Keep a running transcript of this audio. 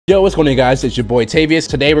Yo, what's going on, guys? It's your boy Tavius.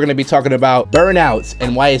 Today we're going to be talking about burnouts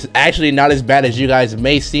and why it's actually not as bad as you guys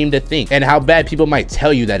may seem to think, and how bad people might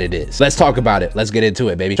tell you that it is. Let's talk about it. Let's get into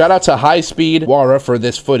it, baby. Shout out to High Speed Wara for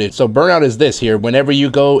this footage. So burnout is this here. Whenever you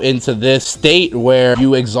go into this state where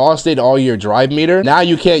you exhausted all your drive meter, now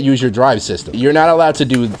you can't use your drive system. You're not allowed to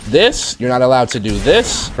do this. You're not allowed to do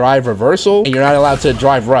this, drive reversal, and you're not allowed to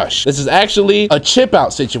drive rush. This is actually a chip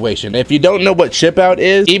out situation. If you don't know what chip out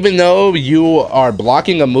is, even though you are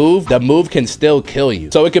blocking a move, the move can still kill you.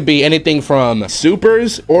 So it could be anything from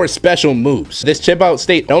supers or special moves. This chip out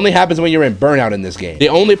state only happens when you're in burnout in this game. The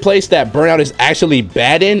only place that burnout is actually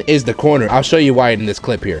bad in is the corner. I'll show you why in this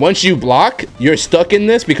clip here. Once you block, you're stuck in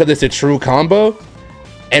this because it's a true combo.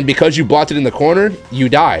 And because you blocked it in the corner, you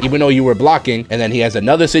die, even though you were blocking. And then he has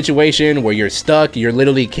another situation where you're stuck, you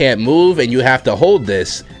literally can't move, and you have to hold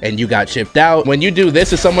this, and you got chipped out. When you do this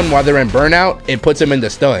to someone while they're in burnout, it puts them in the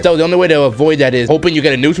stun. So the only way to avoid that is hoping you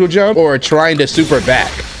get a neutral jump or trying to super back.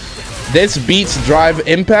 This beats drive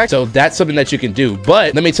impact, so that's something that you can do.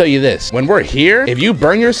 But let me tell you this, when we're here, if you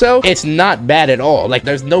burn yourself, it's not bad at all. Like,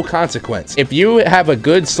 there's no consequence. If you have a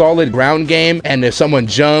good solid ground game, and if someone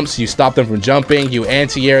jumps, you stop them from jumping, you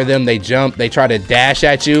anti-air them, they jump, they try to dash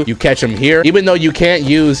at you, you catch them here. Even though you can't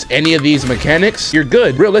use any of these mechanics, you're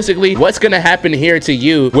good. Realistically, what's gonna happen here to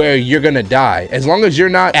you where you're gonna die? As long as you're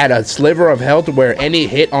not at a sliver of health where any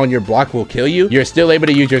hit on your block will kill you, you're still able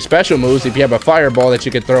to use your special moves. If you have a fireball that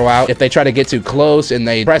you can throw out, if they try to get too close and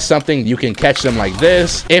they press something, you can catch them like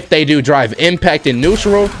this. If they do drive impact in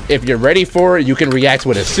neutral, if you're ready for it, you can react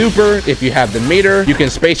with a super. If you have the meter, you can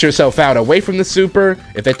space yourself out away from the super.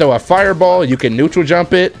 If they throw a fireball, you can neutral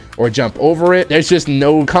jump it or jump over it. There's just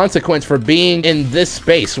no consequence for being in this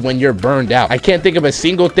space when you're burned out. I can't think of a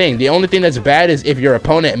single thing. The only thing that's bad is if your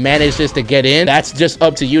opponent manages to get in. That's just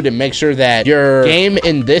up to you to make sure that your game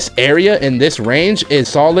in this area, in this range, is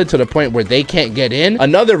solid to the point where they can't get in.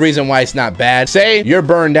 Another reason why it's not bad, say you're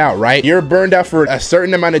burned out, right? You're burned out for a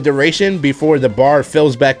certain amount of duration before the bar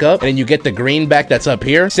fills back up and then you get the green back that's up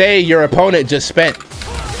here. Say your opponent just spent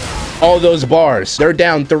all those bars, they're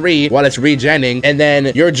down 3 while it's regenning, and then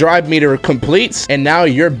your drive meter completes and now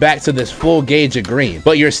you're back to this full gauge of green,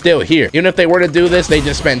 but you're still here. Even if they were to do this, they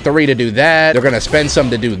just spent 3 to do that. They're gonna spend some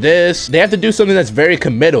to do this. They have to do something that's very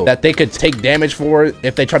committal that they could take damage for.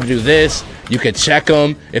 If they try to do this, you could check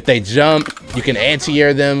them. If they jump, you can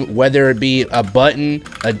anti-air them, whether it be a button,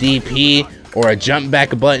 a DP, or a jump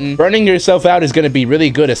back button. Burning yourself out is going to be really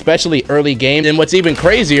good, especially early game. And what's even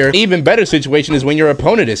crazier, even better situation is when your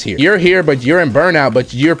opponent is here. You're here, but you're in burnout,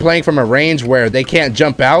 but you're playing from a range where they can't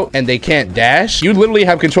jump out and they can't dash. You literally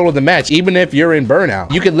have control of the match, even if you're in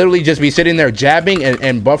burnout. You could literally just be sitting there jabbing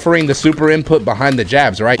and buffering the super input behind the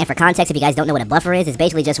jabs, right? And for context, if you guys don't know what a buffer is, it's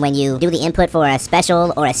basically just when you do the input for a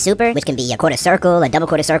special or a super, which can be a quarter circle, a double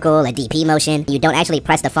quarter circle, a DP motion. You don't actually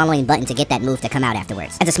press the following button to get that move to come out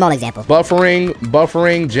afterwards. That's a small example.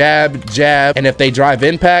 Buffering, jab, and if they drive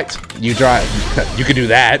impact, you drive. You could do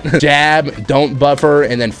that. Jab, don't buffer,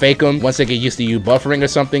 and then fake them. Once they get used to you buffering or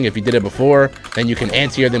something, if you did it before, then you can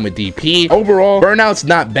anti-air them with DP. Overall, burnout's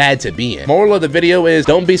not bad to be in. Moral of the video is,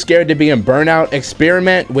 don't be scared to be in burnout.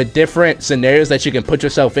 Experiment with different scenarios that you can put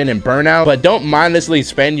yourself in burnout, but don't mindlessly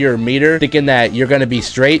spend your meter thinking that you're gonna be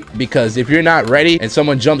straight, because if you're not ready and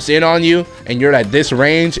someone jumps in on you and you're at this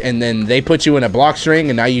range and then they put you in a block string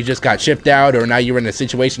and now you just got chipped out, or now you're in a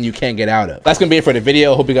situation you can't get out of. That's gonna be it for the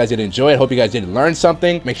video. Hope you guys did enjoy it. Hope you guys did learn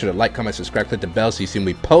something. Make sure to like, comment, subscribe, click the bell so you see when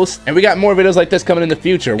we post, and we got more videos like this coming in the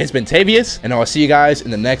future. It's been Tavius, and I'll see you guys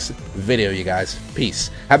in the next video, you guys. Peace.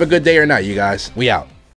 Have a good day or night, you guys. We out.